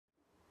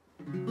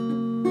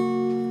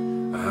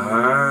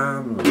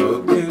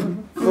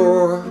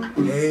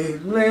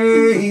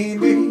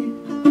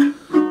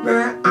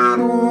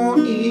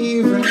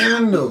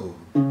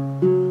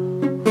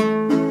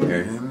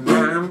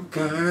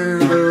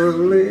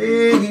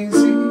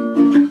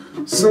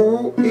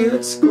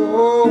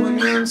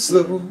going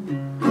slow.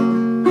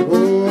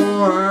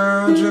 Oh,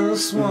 I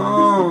just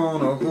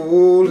wanna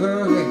hold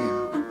her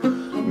hand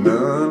and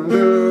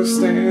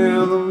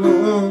understand the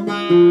moon.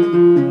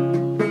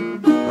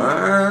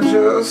 I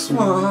just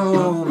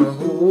wanna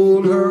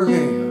hold her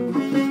hand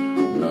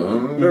and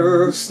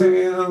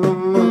understand the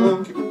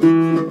moon.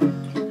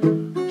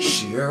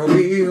 She'll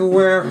be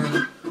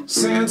wearing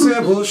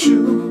sensible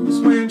shoes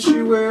when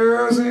she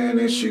wears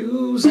any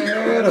shoes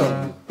at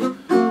all.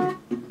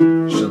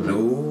 She'll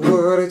know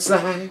what it's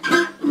like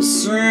to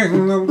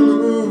sing the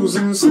blues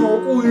and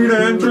smoke weed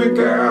and drink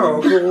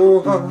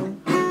alcohol.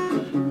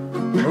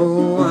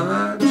 Oh,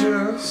 I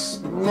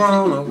just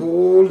wanna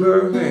hold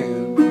her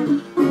hand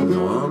and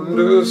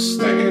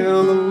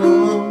understand the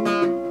moon.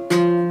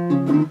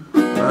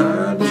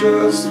 I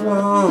just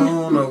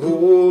wanna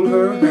hold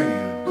her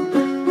hand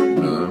and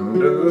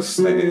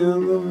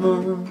understand the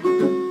moon.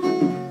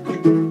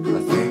 I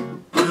think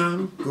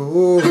I'm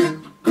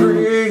going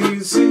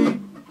crazy.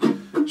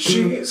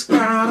 She's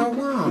gotta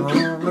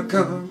wanna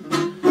come.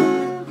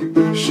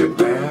 She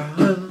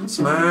balanced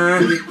my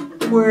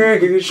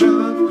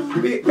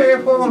equation, be a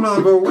whole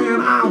number when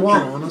I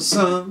want a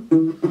son.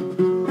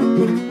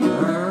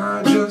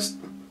 I just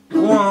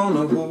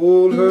wanna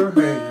hold her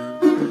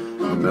hand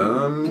and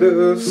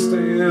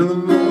understand the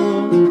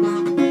moon.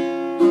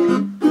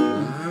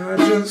 I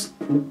just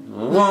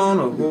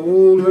wanna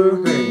hold her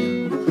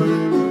hand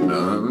and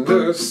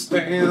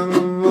understand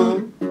the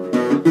moon.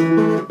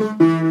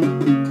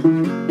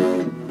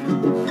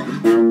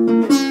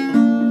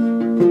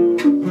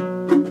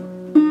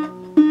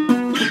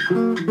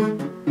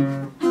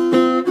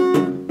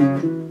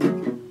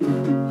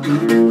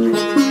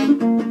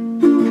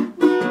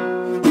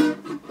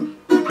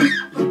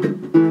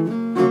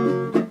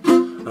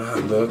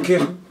 I'm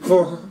looking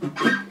for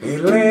a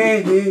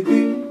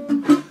lady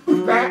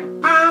that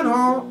I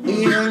don't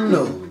even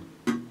know,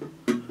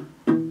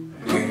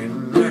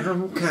 and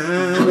I'm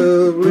kind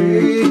of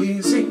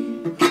lazy,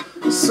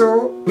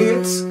 so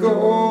it's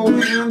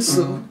going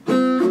slow.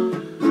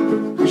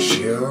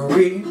 She'll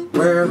be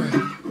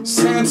wearing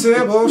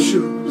sensible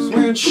shoes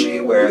when she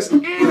wears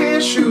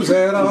any shoes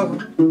at all.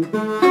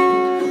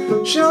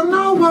 She'll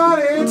know what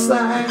it's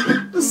like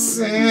to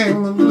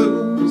sing the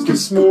blues, to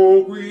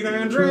smoke weed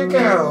and drink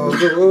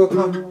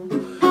alcohol.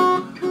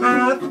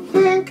 I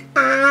think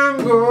I'm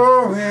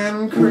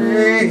going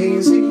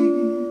crazy.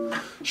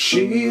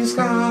 She's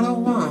gotta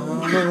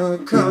wanna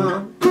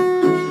come.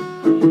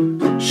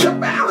 She'll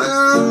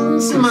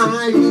balance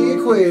my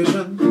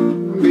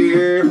equation, be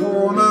a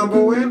whole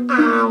number when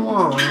I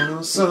want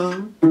a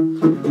son.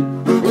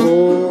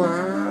 Oh,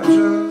 I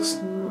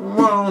just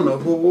wanna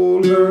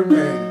hold her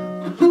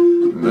hand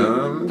and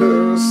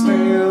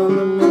understand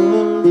the moon.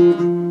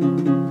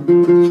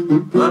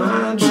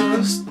 I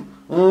just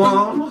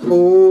wanna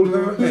hold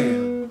her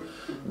hand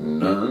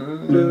and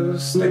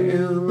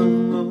understand the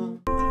moon.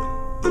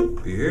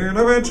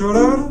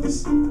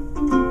 Bienaventurados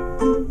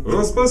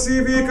los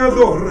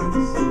pacificadores.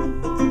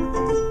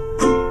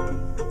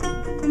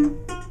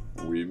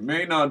 We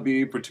may not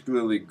be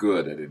particularly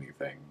good at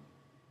anything,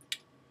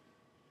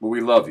 but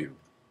we love you.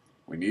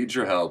 We need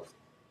your help.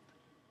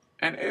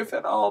 And if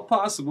at all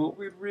possible,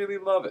 we'd really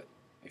love it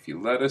if you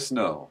let us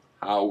know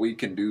how we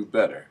can do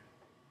better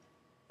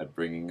at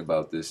bringing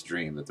about this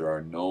dream that there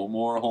are no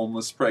more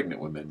homeless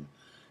pregnant women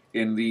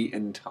in the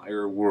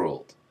entire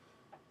world.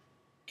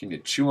 Can you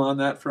chew on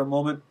that for a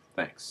moment?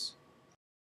 Thanks.